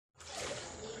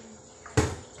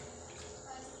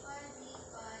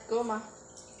Go, ma.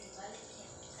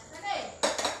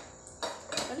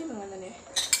 Ano yung mga nani?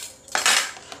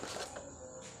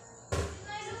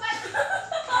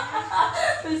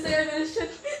 Bisa ya mention.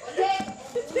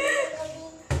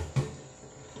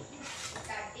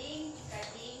 Kading,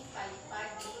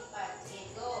 palipad, lipat.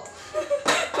 Go.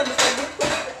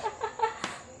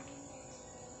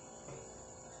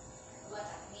 Buat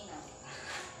Amino.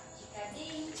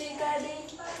 Cikading.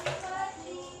 Palipad,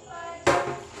 lipat.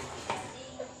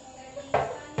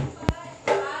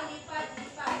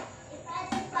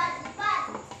 Palipad, lipat.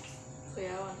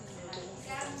 Kuyawan.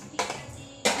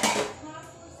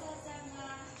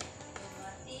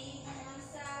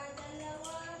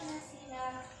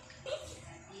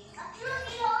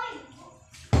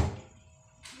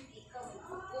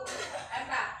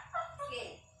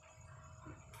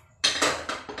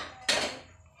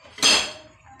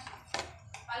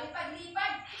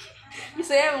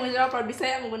 Bisaya mo jawab para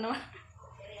Bisaya mo naman.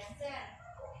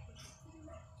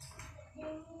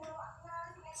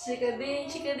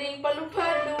 Cikading,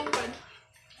 palupad.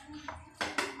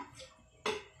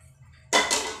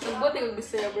 Nagbuhat yung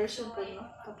Bisaya version po, no?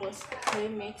 Tapos,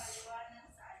 remix.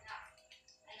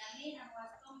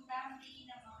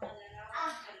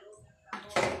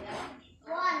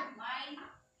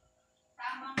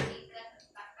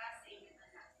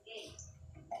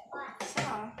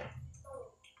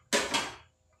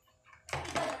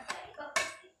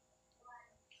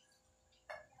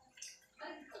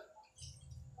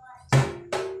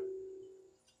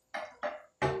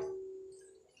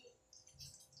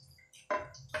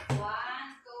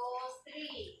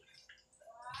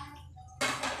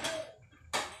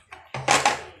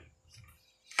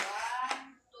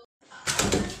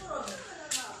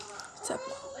 Saan?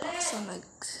 So,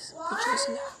 nag-picture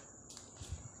sila.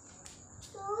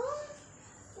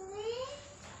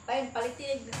 Bayan,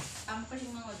 palitig. Ang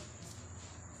pasimangod.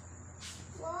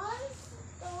 1,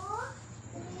 2,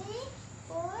 3,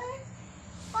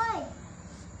 4, 5.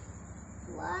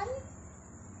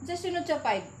 1, Sa sunod sa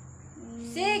 5.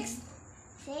 6.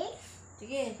 6,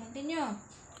 Sige, continue.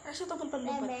 Asa ito palupad?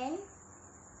 7,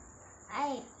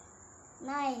 8, 9,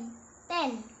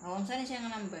 10. O, saan siya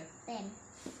nga number? 10.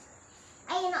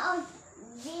 Ay, noon.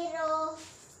 0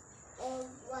 or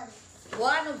 1.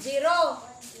 1 of 0.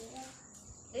 1, 0.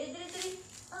 Dili.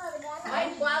 Oh, regalo.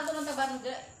 Bayan, kuwago ng tabanog.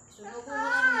 Sunugo mo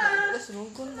na.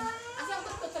 Sunugol na. Asa ang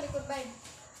kutkot sa likod, Bayan?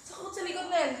 Sakot sa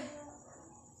likod, Nel.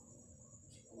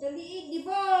 Daliig, di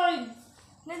boy.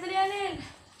 Nel, dali, Nel.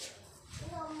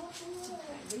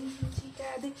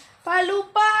 Cikading,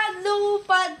 palupad.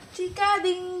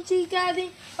 Cikading,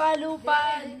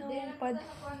 palupad.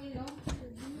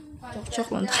 Chok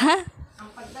lang. Ha? Ang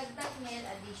pagdagdag ngayon,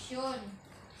 addition.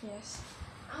 Yes.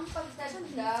 Ang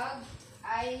pagdagdag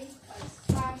ay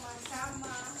pagsama-sama.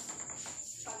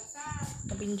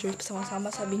 Avengers,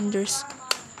 sama-sama sa Avengers.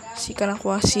 Si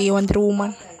Kanakwa, si Wonder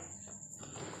Woman.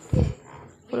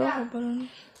 Wala ko ba lang.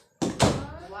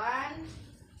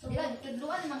 1. Ilan,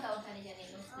 tudluan naman kaon sa niya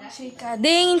nilo.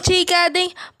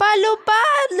 Cikading,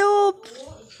 palupad.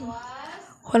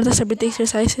 Wala ta sa breathing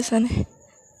exercises, ano eh.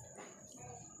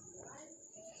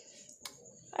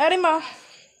 Ari mo.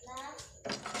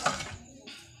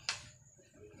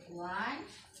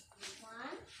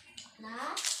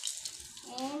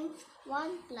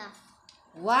 1 plus.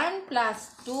 1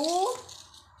 plus 2.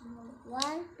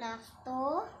 1 plus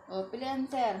 2. O, pili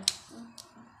answer.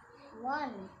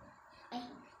 1. Ay,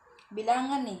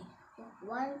 Bilangan eh.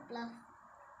 1 plus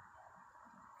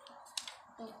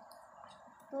 2.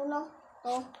 2 no?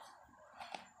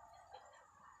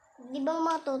 2. Di ba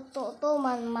matuto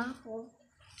man mako?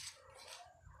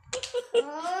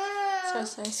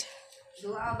 Exercise.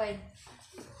 Dua abay.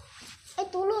 Ay,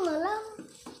 tulo na lang.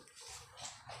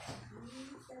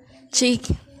 Cheek.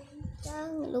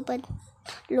 Lupad.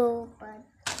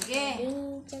 Sige.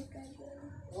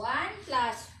 1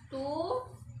 plus 2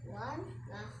 1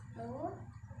 plus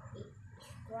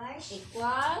 2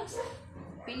 equals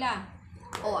pila?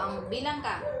 O, ang bilang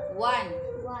ka.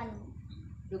 1.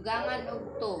 1. Dugangan og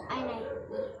 2. Ay, nay.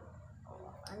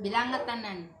 Bilangan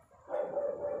tanan.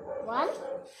 1,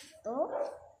 2,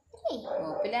 3.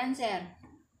 O, pila answer?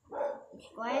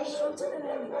 Question 1.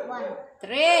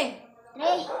 3.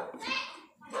 3.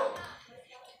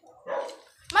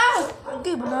 Ma!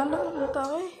 Okay, banana naman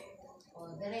tayo eh. O,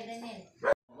 dali, Daniel.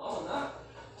 Oo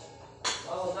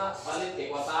na. Palit eh.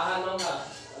 Watahan lang ka.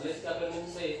 Palit ka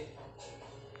perminse.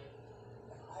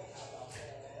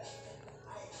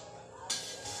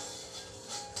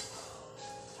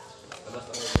 Alas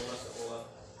ako nga.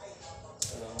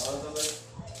 Ano ba?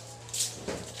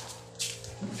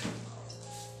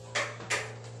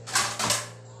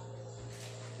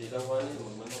 Di Silang wani,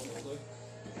 magmanok ako eh.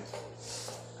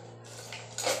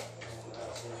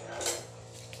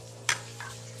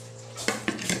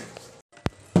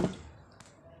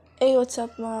 Hey, what's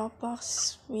up mga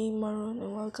Pax? Me, Maroon,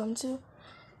 and welcome to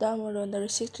The Maroon, the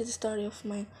secret story of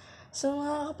mine. So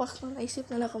mga kapax,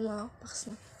 naisip na lang ako mga kapax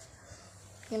na.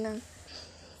 Yan ang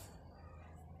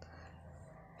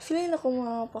feeling ako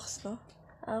mga kapax, no?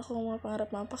 Ako mga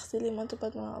pangarap mga kapax, dili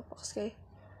matupad mga kapax kay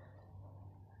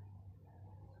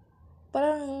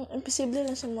parang imposible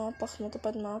lang siya mga kapax,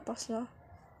 matupad mga kapax, no?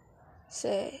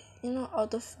 Kasi,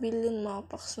 out of billion mga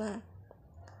kapax na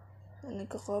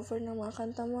nagko-cover ng mga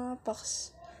kanta mga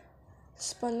kapax.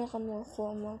 Tapos paano ka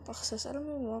makukuha mga kapax? Tapos alam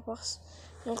mo mga kapax,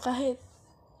 yung kahit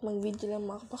mag-video lang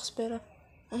mga kapax, pero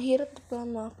ang hirap na pala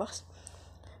mga kapax.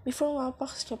 Before mga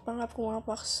kapax, yung pangarap ko mga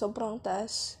kapax, sobrang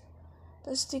taas.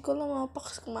 Tapos di ko lang mga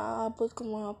kapax kung maaabot ko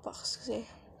mga kapax. Kasi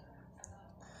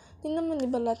di naman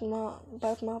diba lahat mga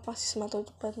kapax is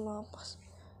matutupad mga kapax.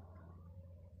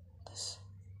 Tapos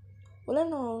wala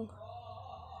nang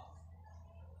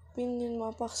opinion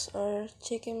mga kapax or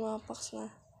checking mga kapax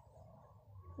na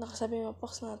nakasabi mga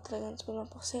kapax na talagang mga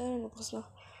kapax. Kaya mga kapax na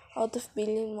out of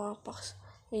billion mga kapax.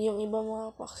 Yung iba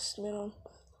mga kapax meron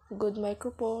good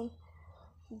microphone,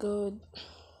 good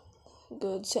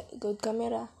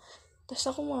camera. Tapos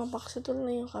ako mga pax, ito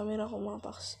lang yung camera ko mga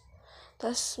pax.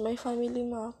 Tapos my family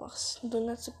mga pax, do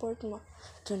not support.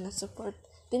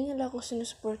 Di nila ako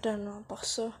sinusuportahan mga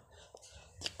pax. So,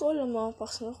 di ko alam mga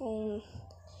pax na kung,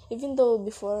 even though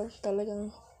before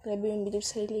talagang grabe yung believe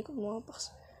sa sarili ko mga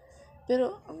pax.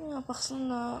 Pero ang mga pax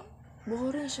na buho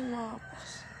rin siya mga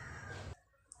pax.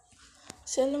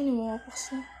 Kasi alam niyo mga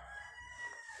pax na,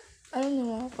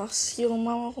 mga pax, yung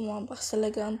mama ko mga pax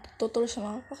talagang totoo siya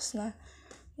mga pax na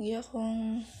hindi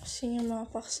akong senior mga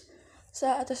pax.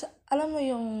 Atas, alam mo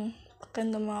yung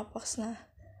pakendo mga pax na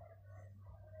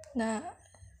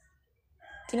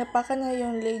tinapakan na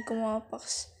yung leg ko mga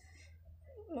pax.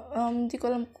 Hindi ko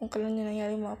alam kung kailan yun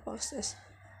nangyari mga pax. As,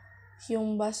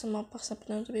 yung baso mga pax na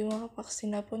pinatubig mga pax,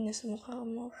 tinapon niya sa mukha ko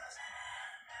mga pax.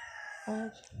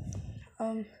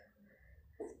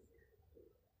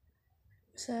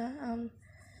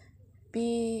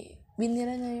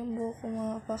 Binira niya yung buhok ko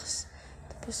mga pax.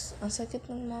 Tapos ang sakit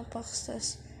ng mga pax.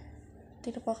 Tapos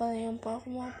tinapakan na yung paa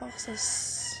ko mga pax.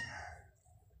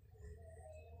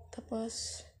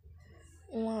 Tapos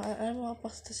yung mga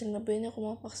pax. Tapos sinabihan niya ko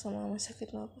mga pax na mga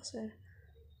masakit mga pax.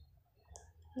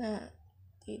 Na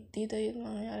di daw yun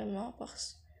mangyayari mga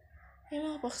pax. Yung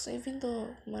mga pax, even though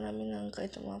marami nang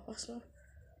kahit yung mga pax na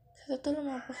sa totoo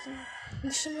mga pax na hindi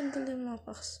siya mandali mga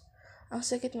pax. Ang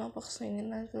sakit mga pax na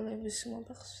ininaan ko lang ibig mga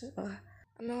pax.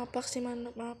 Ang mga pax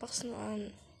mga pax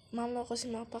noon, mama ko si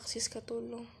mga paxis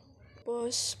katulong.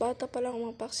 Tapos bata pa lang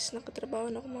mga paxis,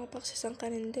 nakatrabaho na ako mga paxis ang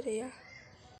kaninderya.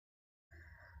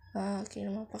 Kaya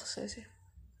mga pax kasi.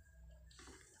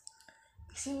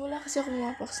 Simula kasi ako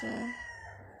mga pax na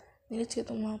nilit ko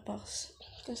itong mga pax.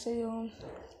 Kasi yung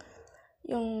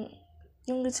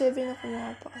grade 7 ako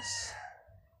mga pax.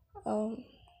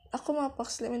 Ako mga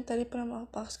pax, elementary pa na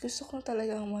mga pax. Gusto ko na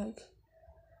talagang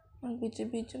mag-video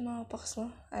mga pax, no?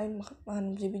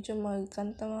 Mag-video,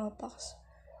 magkanta mga pax.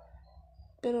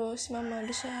 Pero si mama,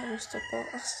 di siya gusto po.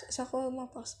 Sa ako mga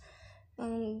pax,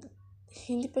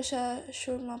 hindi pa siya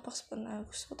sure mga pax pa na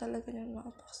gusto ko talaga yun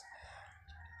mga pax.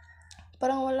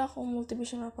 Parang wala akong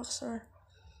motivation mga pax or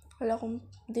wala akong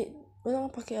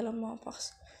pakialam mga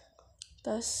pax.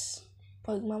 Tapos,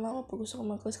 pag mama ko, pag gusto ko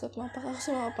mag-cut mga pax, ako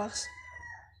sa mga pax,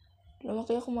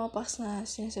 lumaki ako mga pax na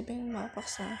sinasabihin ng mga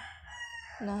pax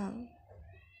na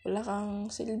wala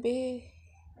kang silbi,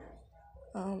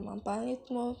 ang pangit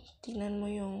mo, tingnan mo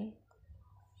yung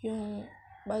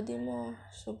body mo,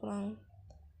 sobrang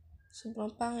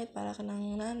pangit, para ka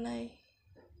ng nanay.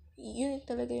 Yun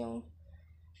talaga yung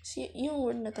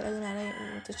word na talaga nanay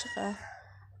ito, tsaka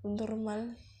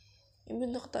normal.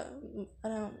 Even though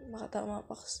parang makatawa mga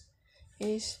pax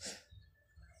is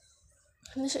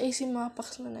hindi siya easy mga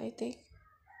pax na na-take.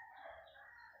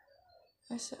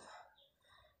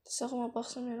 Tapos ako mga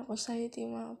pax na meron anxiety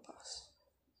mga pax.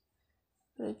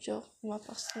 Pero joke mga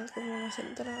pax na kung mga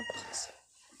salita na pax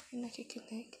yung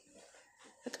nakikinig.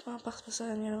 At mga pax pa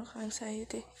saan meron ka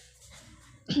anxiety.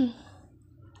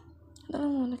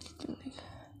 Parang mga nakikinig.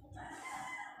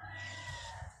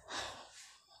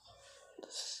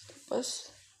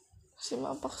 Tapos kasi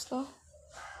mga pax na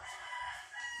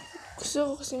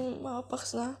gusto ko kasi mga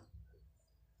pax na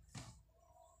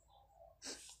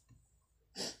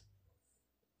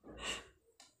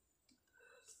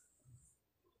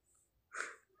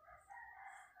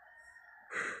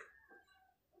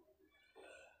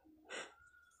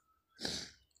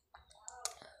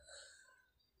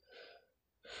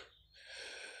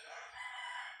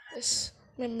Tapos,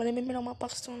 may malimit lang mga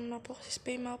paks nung mga paks.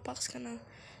 Spay mga paks ka na.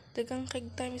 Dagang kag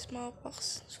times mga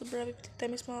paks. Sobra 50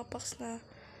 times mga paks na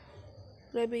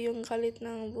grabe yung galit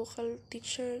ng vocal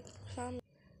teacher sa amin.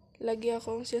 Lagi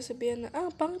akong sinasabihan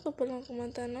na, pangit mo palang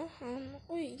kumanta, no?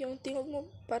 Uy, yung tingog mo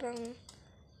parang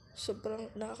sobrang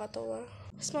nakakatawa.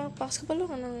 Tapos mga paks, kapalo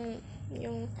ka ng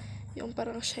yung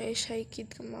parang shy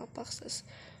kid ka mga paks. Tapos,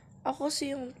 ako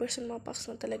kasi yung person mga paks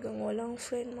na talagang walang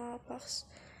friend mga paks.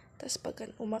 Tapos pag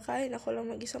umakain, ako lang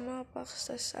mag-isa mga paks.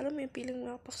 Tapos alam mo yung feeling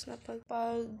mga paks na pag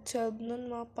 12 nun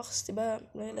mga paks, diba,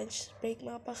 may lunch break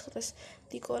mga paks. Tapos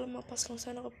di ko alam mga paks kung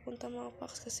saan ako pupunta mga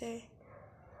paks kasi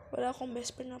wala akong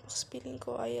best friend mga paks. Feeling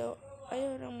ko ayaw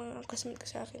ng mga classmate ko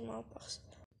sa akin mga paks.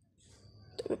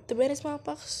 To be honest mga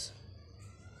paks,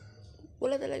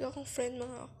 wala talaga akong friend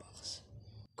mga paks.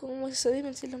 Kung magsasabi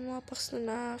man sila mga paks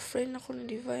na friend ako ng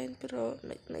Divine, pero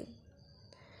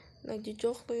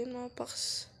nagjo-joke ko yun mga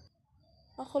paks.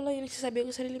 Ako lang yung nagsasabi ko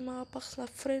sa sarili mga paks na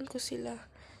friend ko sila.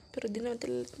 Pero di naman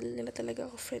nila talaga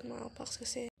ako friend mga paks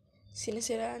kasi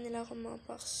sinisiraan nila ako mga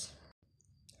paks.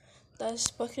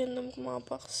 Tapos pakiramdam ko mga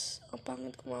paks, ang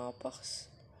pangit ko mga paks.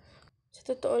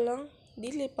 Sa totoo lang,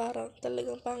 dili parang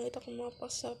talagang pangit ako mga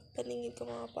paks sa paningin ko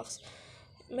mga paks.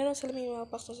 Meron sa lamang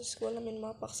mga paks sa school namin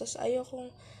mga paks. Tapos ayaw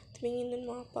kong tumingin ng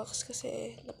mga paks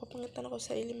kasi napapangitan ako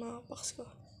sa sarili mga paks ko.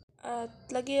 At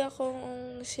lagi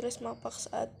akong nasiras mga paks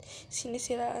at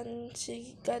sinisiraan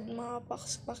si God mga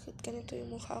paks, bakit ganito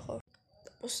yung mukha ko.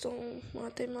 Tapos tong mga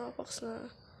time mga paks na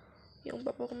yung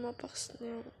papa ko mga paks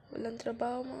na yung walang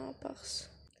trabaho mga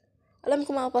paks. Alam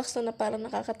ko mga paks na parang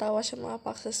nakakatawa siya mga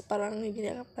paks, tapos parang hindi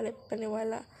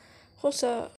paniwala kung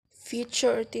sa future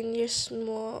or 10 years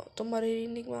mo ito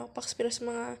maririnig mga paks. Pero sa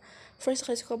mga first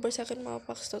discover sa akin mga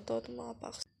paks, totoo mga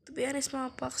paks. To be honest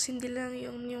mga paks, hindi lang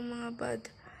yung mga bad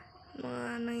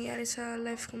mga nangyari sa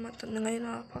life ko na ngayon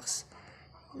mga paks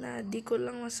na di ko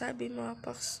lang masabi mga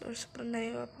paks or sobrang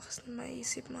mga paks na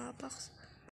maisip mga paks.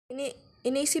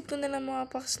 Iniisip ko na lang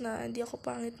mga paks na hindi ako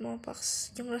pangit mga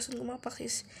paks. Yung rason ko mga paks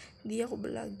is hindi ako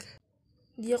vlog.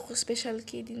 Hindi ako special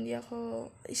kid. Hindi ako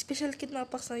special kid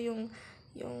mga paks na yung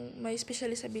may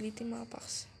special disability mga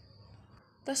paks.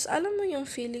 Tas alam mo yung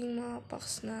feeling mga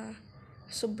paks na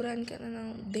sobrang ka na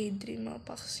ng daydream mga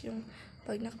paks. Yung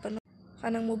pag nakapanood ka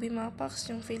ng movie mga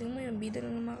paks, yung feeling mo yung bida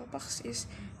ng mga paks is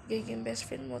giging best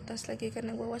friend mo. Tas lagi ka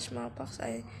nagwa-watch mga paks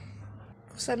ay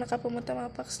kung saan ka pumunta mga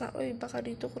paks na, uy, baka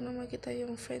dito ko na makita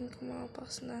yung friend ko mga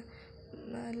paks na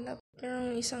love.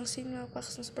 Pero isang scene mga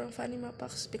paks na sobrang funny mga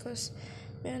paks because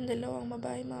meron dalawang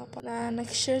babae mga paks na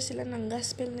nag-share sila ng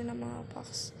gospel nila mga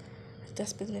paks.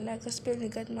 Gospel ni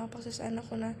God mga paks. Tapos anak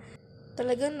ko na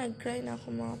talagang nag-cry na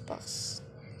ako mga paks.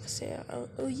 Kasi,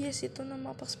 oh yes, ito na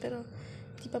mga paks, pero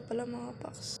di pa pala mga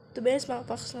paks. To be honest mga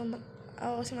paks,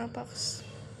 ako kasi mga paks,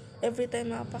 every time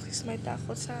mga paks, may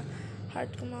takot sa heart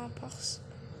ko mga paks.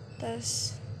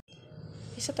 Tas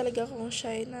isa talaga akong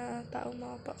shy na tao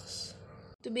mga paks.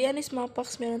 To be honest mga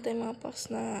paks, meron tayong mga paks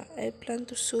na I plan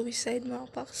to suicide mga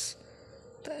paks.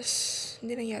 Tas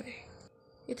hindi nangyari.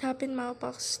 It happened mga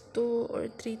paks 2 or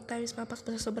 3 times mga paks,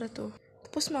 basta sobra to.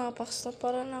 Tapos mga paks, na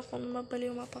parang ako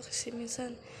mabaliw mga paks kasi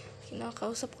minsan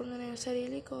kinakausap ko na yung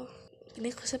sarili ko.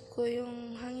 Kinakausap ko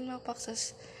yung hangin mga paks,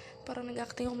 tas parang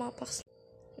nag-acting ako mga paks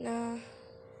na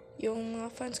yung mga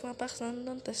fans ko mga paks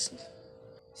nandun, tas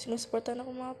sinusuportan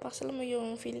ako mga paks. Alam mo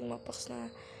yung feeling mga paks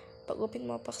na pag open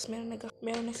mga paks,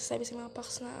 meron nagsasabi sa mga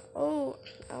paks na,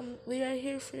 we are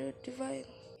here for your Divine.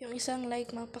 Yung isang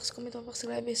like mga paks, comment mga paks,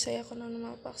 grabe, saya ko na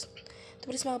mga paks.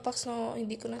 Tapos mga paks no,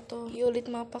 hindi ko na to iulit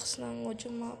mga paks ng audio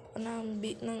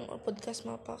ng podcast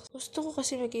mga paks. Gusto ko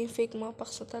kasi maging fake mga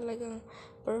paks na talagang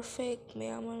perfect,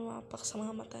 mayaman mga paks sa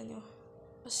mga mata nyo.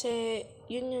 Kasi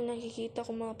yun yung nakikita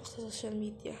ko mga paks sa social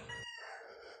media.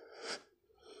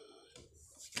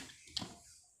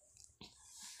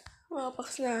 Mga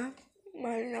paks na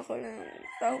mahalin ako ng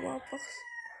tao mga paks.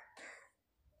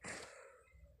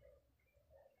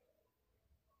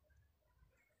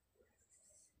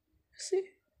 Kasi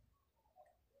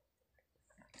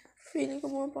feeling ko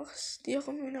mga paks, di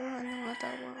ako minamahal ng mga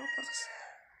tao mga paks.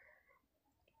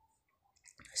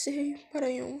 Kasi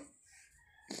parang yung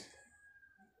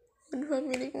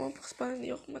family ko mga paks, parang di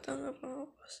ako matanggap mga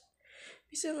paks.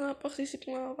 Bisa nga paks, isip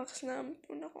mga paks na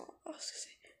ampun ako mga paks. Kasi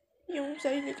yung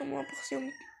sarili ko mga paks, yung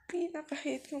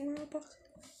pinaka-hate ko mga paks.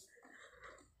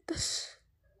 Tas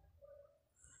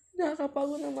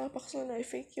nakakapagod ng mga paks na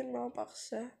na-fake yun mga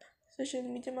paks sa social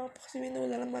media mga paks. Sabihin na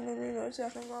wala naman nanonood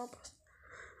sa akin mga paks.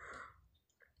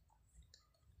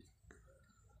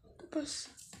 Tapos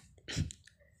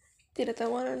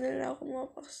tinatawanan nila ako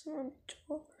mga paks sa mga video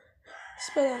ko. Tapos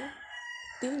parang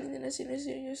hindi nila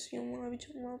sineserious yung mga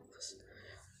video mga paks.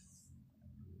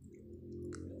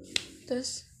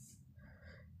 Tapos,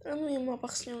 alam mo yung mga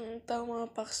paks, yung tao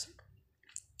mga paks,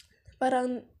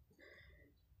 parang,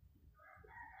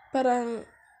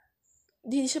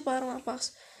 di siya parang mga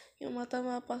paks, yung mata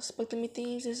mga paks, pag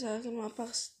tumitingin siya sa akin mga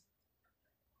paks,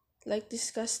 like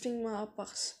disgusting mga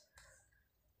paks.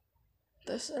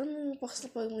 Tapos, alam mo yung mga paks na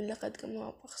pag milakad ka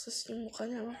mga paks, tapos yung mukha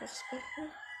niya mga paks,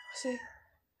 kasi,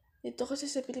 dito kasi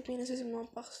sa Pilipinas kasi mga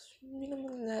paks, hindi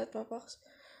naman lahat mga paks,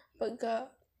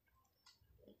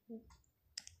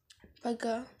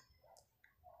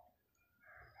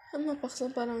 ang mga paks na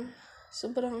parang,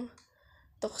 sobrang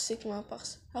toxic mga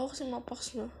paks. Ako kasi mga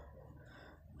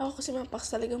paks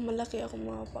talagang malaki ako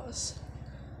mga paks.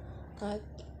 At,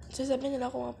 sasabihin nila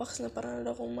ako mga paks na parang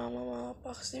akong mama mga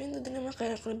paks. Yun din naman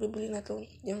kaya ako nabibili na ito,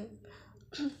 yung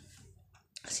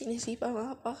sinisipa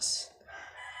mga paks.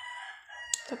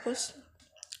 Tapos,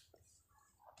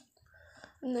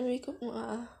 ang dami ko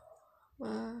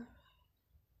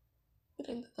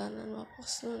pinagdatanan mga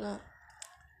paks no na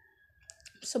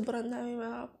sobrang dami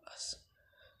mga paks.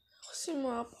 Kasi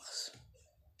mga paks,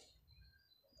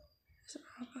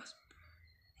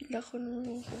 hila ko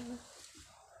naman yung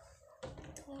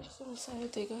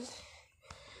anxiety kasi.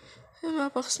 Mga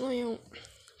paks no yung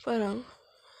parang,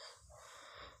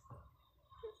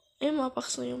 mga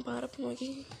paks no yung parang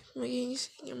maging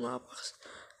yung mga paks.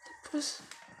 Tapos,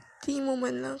 di mo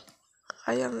man lang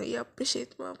kayang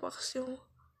i-appreciate mga paks yung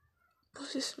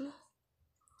boses mo.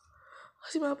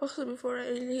 Kasi mga paks na before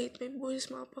I really hate my boses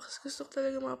mga paks. Gusto ko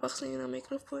talaga mga paks na yun ang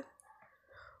microphone.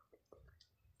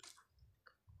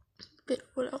 Pero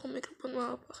wala akong microphone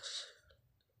mga paks.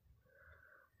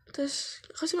 Tapos,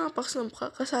 kasi mga paks na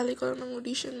kasali ko lang ng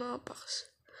audition mga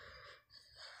paks.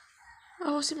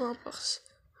 Ako si mga paks,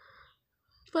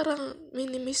 parang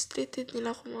mini-mistreated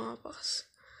nila ako mga paks.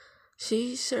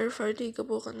 Si Sir Fardy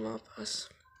Gabukan mga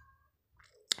paks,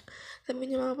 sabi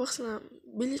niya mga paks na,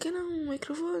 bili ka ng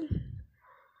microphone.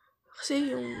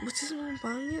 Kasi yung boses mo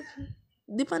pangit.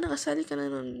 Di ba nakasali ka na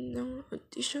ng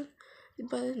audition? Di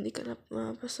ba hindi ka na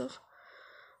mapasok?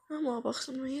 Mga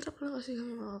paks, mahirap lang kasi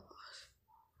kami mga paks.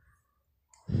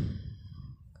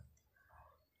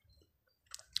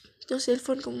 Yung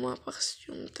cellphone ko mga paks,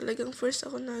 yung talagang first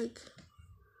ako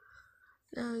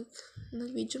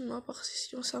nag-video mga paks is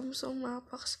yung Samsung mga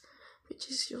paks, which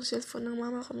is yung cellphone ng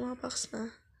mama ko mga paks na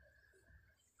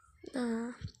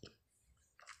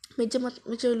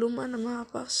medyo luma na mga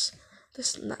paks.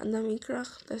 Tapos naming crack.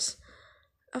 Tapos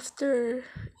after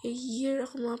a year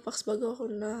ako mga paks bago ako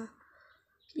na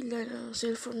bila ng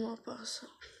cellphone mga paks.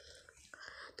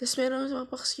 Tapos meron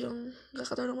mga paks yung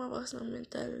kakatulong mga paks ng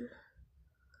mental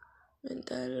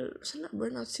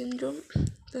burnout syndrome.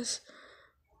 Tapos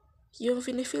yung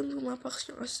finifilm ko mga paks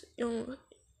yung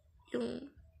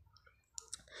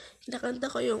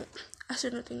kinakanta ko yung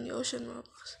Astronaut in the Ocean mga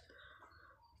paks.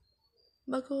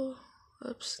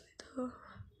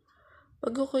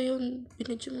 Bago ko yung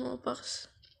binidyo mga paks,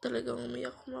 talagang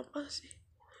umiyak ko mga paks eh.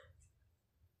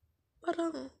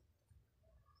 Parang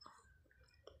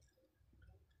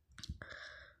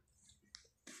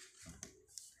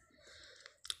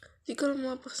di ko lang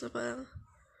mga paks na parang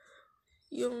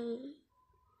yung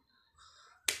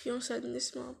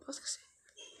sadness mga paks kasi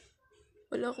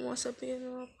wala akong masabihin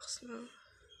mga paks na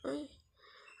ay,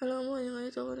 alam mo yung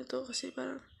ganito kasi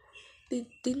parang di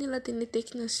nila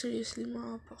tinitake na seriously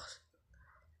mga paks.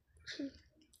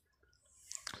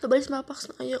 Tabalis mga paks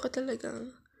na ayoko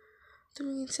talagang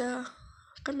tumingin sa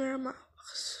camera mga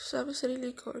paks, sabi sa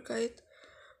sarili ko or kahit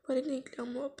parinig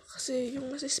lang mga paks kasi yung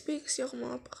nasa speak kasi ako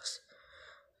mga paks.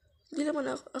 Hindi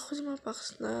naman ako si mga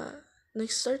paks na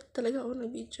nag-start talaga ako ng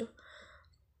video.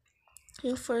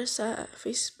 Yung first sa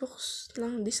Facebook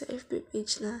lang, di sa FB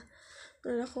page na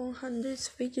meron akong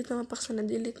hundreds of video na mga paks na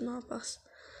na-delete mga paks.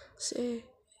 Kasi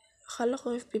akala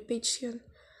ko FB page yun.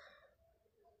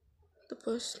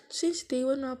 Tapos, since day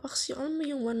 1 mga paks, yung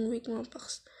 1 week mga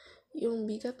paks, yung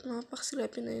bigat mga paks,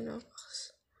 grabe na yun mga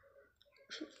paks.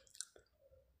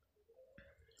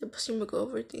 Tapos yung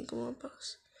mag-overthink ko mga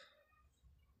paks.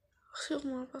 Kasi ako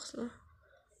mga paks na,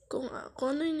 kung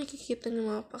ano yung nakikita ng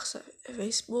mga paks sa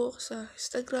Facebook, sa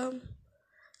Instagram,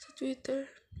 sa Twitter,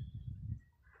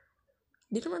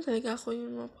 di naman talaga ako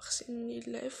yung mga paks in real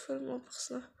life. Mga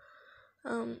paks na,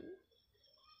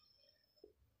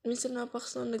 minsan mga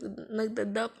paks na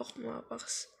nagdadap ako mga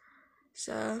paks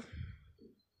sa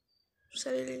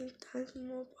sariling tahan ko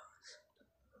mga paks.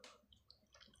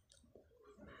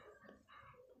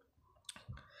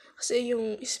 Kasi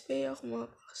yung spay ako mga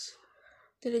paks,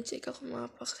 nire-check ako mga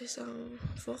paks isang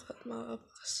vocal mga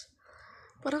paks.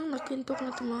 Parang nakintok na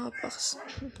ito mga paks.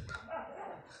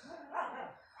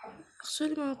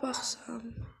 Actually mga paks,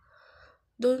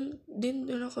 doon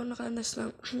ako nakanas ng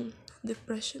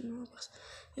depression mga paks.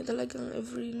 Yung talagang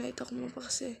every night ako mga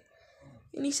paks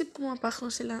inisip ko mga paks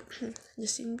sila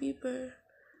Justin Bieber,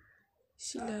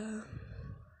 sila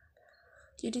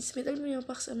Jaden Smith, alam mo yung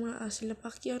paks, mga sila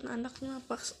Pacquiao na anak mga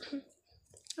paks.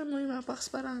 Alam mo yung mga paks,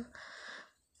 parang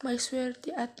may swerte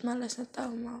at malas na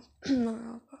tao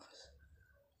mga paks.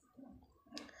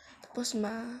 Tapos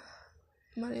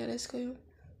ma-realize ko yung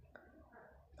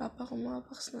papa ko mga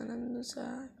paks na nandun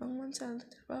sa ibang bansa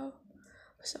nagtatrabaho.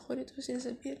 Basta ako dito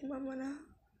sinasabihin mama na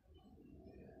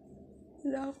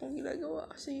wala akong ginagawa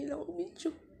kasi wala akong video.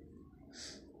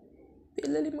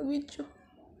 Pilali mag-video.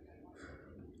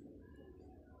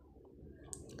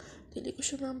 Hindi ko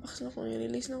siya mga paks na kung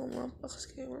i-release na ako mga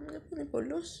paks kaya mama niya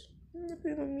pinipolos. Mama niya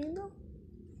pinipaminaw.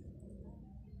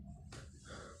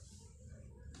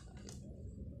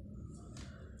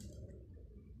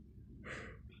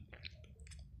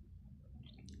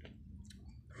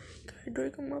 Door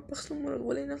ko mga paks nung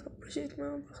wala naka-appreciate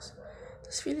mga paks.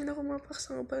 Tapos feeling ako mga paks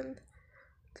ng band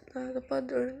na kapag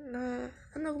or na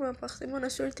ano ko mga paks. Yung mga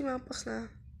na-swerte mga paks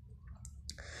na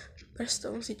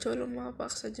basta si Cholo mga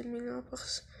paks sa Jamil mga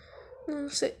paks. Nung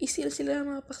sa isil sila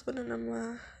mga paks pa na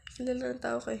kilala ng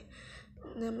tao kay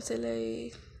naman sila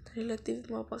ay relative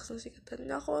mga paks na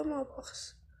sikatan. Ako mga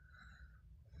paks.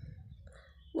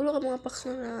 Wala ka mga paks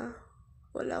na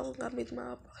wala akong gamit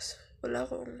mga paks. Wala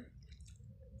akong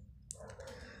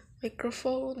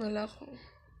microphone, wala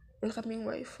kaming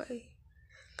wifi,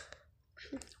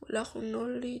 wala akong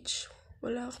knowledge,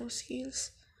 wala akong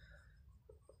skills.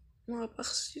 Mga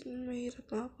paks yun, mahirap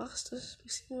mga paks, tapos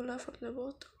magsimula from the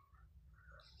bottom.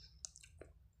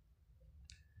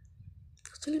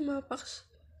 Actually mga paks,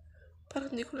 parang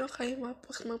hindi ko na kaya mga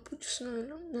paks mag-produce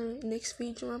ng next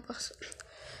video mga paks.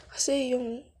 Kasi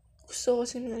yung gusto ko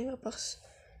sa mga paks,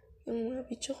 yung mga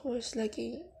video ko is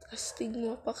lagi astig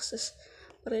mga paks, tas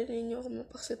marinig niyo ako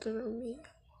mapaks ito na umiiyak.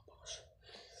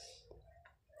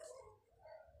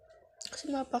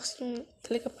 Kasi mga paks yung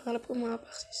talaga pangarap ko mga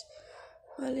paks is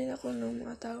mahalin ako ng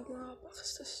mga tao mga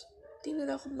paks. Tapos di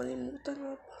nila ako malimutan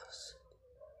mga paks.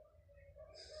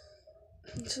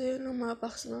 So yun ang mga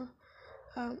paks no.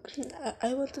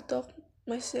 I want to talk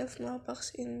myself mga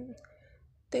paks in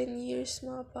 10 years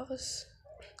mga paks.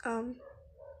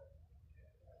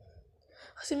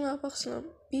 Kasi mga paks na,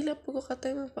 bila po ko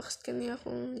katay mga paks kaniya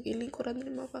akong gilingkuran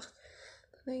din mga paks.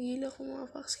 Nagila ko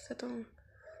mga paks katong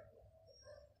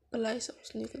palayas ako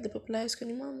sa niyo. Diba palayas ko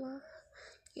ni mama.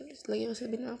 Lagi ko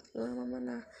sabihin na mama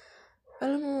na,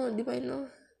 alam mo, di ba no?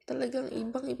 Talagang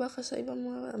ibang-iba ka sa ibang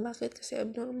mga, bakit? Kasi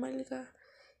abnormal ka.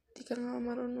 Hindi ka nga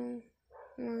marunong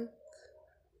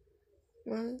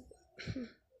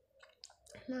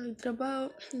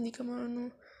magtrabaho. Hindi ka marunong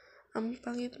ang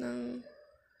pangit ng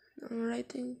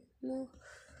writing mo.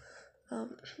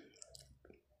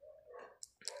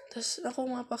 Tas ako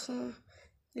mga paks na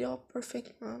hindi ako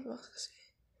perfect mga paks kasi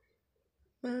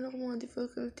meron ako mga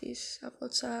difficulties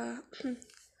about sa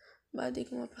body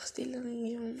ko mga paks. Di lang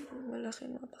yung malaki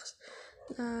mga paks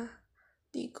na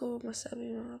di ko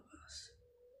masabi mga paks.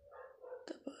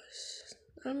 Tapos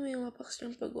alam mo yung mga paks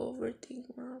yung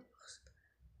pag-overthink mga paks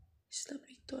is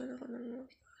napiktuan ako ng mga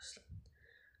paks.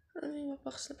 Alam mo yung mga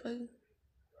paks na pag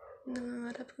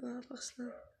nangangarap ko mga paks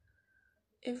na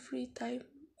every time,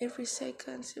 every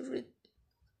seconds, every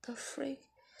the freak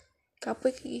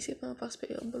kapoy kag-isip mga paks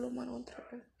pero bulong man akong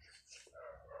trabaho.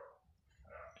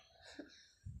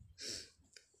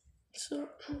 So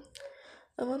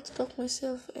I want to talk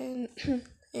myself and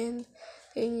 10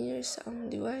 years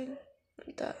divine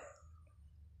ta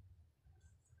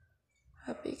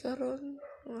happy karon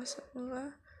mga sa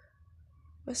mga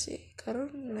kasi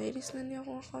karon nairis na niya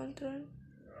akong account ron.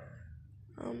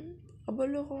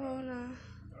 Abalo ko na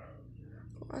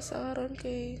kung asa karon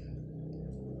kay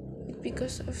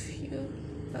because of you.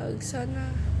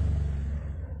 Sana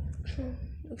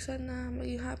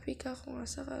maging happy ka kung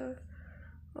asa karon.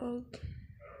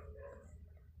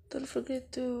 Don't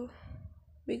forget to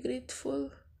be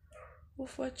grateful of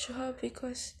what you have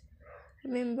because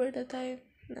remember the time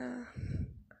na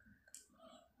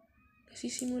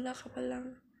nagsisimula ka pa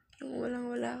lang, yung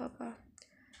walang-wala ka pa.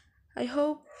 I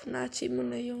hope na-achieve mo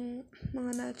na yung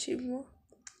mga na-achieve mo.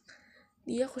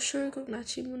 Di ako sure kung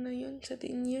na-achieve mo na yun sa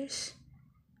 10 years.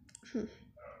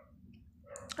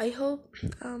 I hope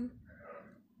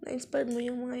na-inspire mo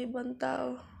yung mga ibang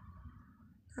tao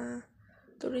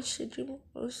to reach the dream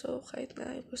also kahit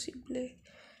na imposible.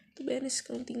 To be honest,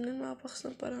 kung tingnan mga paks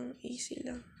na parang easy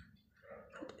lang.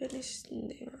 To be honest,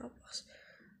 hindi mga paks.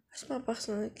 Mas mga paks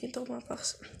na nagkinto ko mga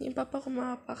paks. Yung papa ko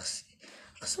mga paks.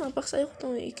 Kasi mga paks, ayoko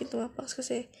itong ikinto mga paks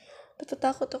kasi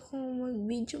natatakot ako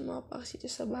mag-video mga paks dito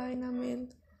sa bahay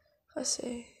namin.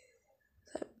 Kasi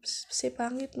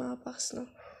pangit mga paks, no?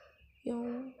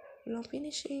 Yung walang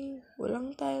finishing,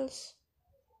 walang tiles.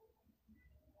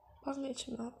 Pangit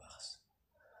siya mga paks.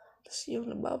 Tapos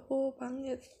yung lababo,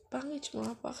 pangit siya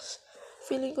mga paks.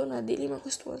 Feeling ko na dili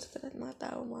magustuhan sa tanan mga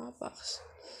tao mga paks.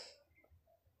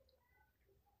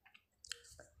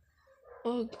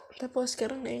 O, tapos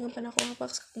karon na yung panako mga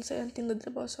paks kung saan tindod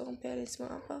na po sa akong parents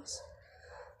mga paks.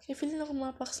 Kaya feeling ako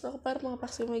mga paks na ako para mga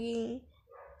paks yung maging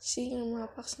singer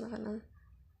mga paks na kanang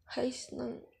highs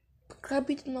ng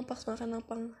grabe din mga paks mga kanang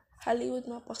pang Hollywood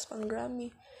mga paks pang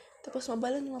Grammy. Tapos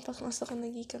mabalan mga paks mas ako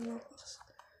nagikan mga paks.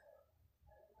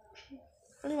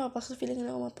 Ano mga paks, feeling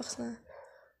na ako mga paks na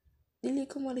dili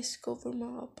ko ma-discover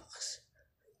mga paks.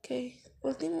 Okay,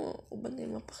 well di mo uban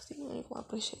din mga paks, di mo ko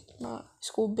appreciate mga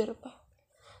discover pa.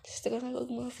 Tapos taga na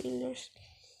mga failures.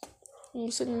 Kung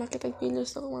gusto nyo makita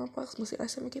failures ako mga paks,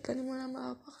 asa makita ni mo na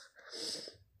mga paks.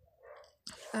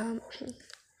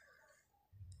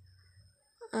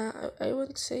 I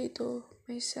want to say to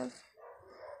myself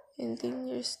in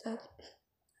 10 years that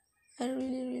I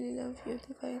really, really love you,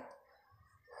 Divine.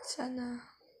 Sana,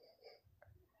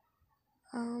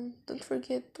 don't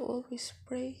forget to always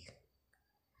pray.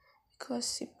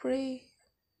 Because praying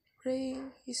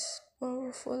is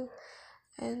powerful.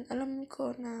 And alam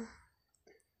ko na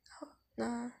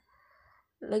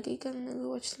lagi kang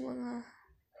nag-watch ng mga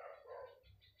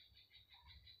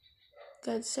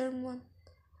God sermon.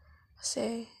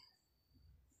 Kasi,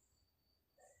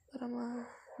 para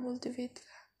ma-motivate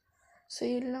ka. So,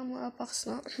 yun lang mga paks,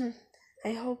 no?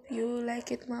 I hope you like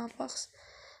it mga paks.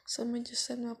 So, medyo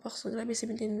sad mga paks. Grabe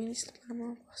 17 minutes na para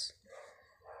mga paks.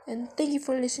 And thank you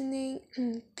for listening.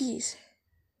 Peace.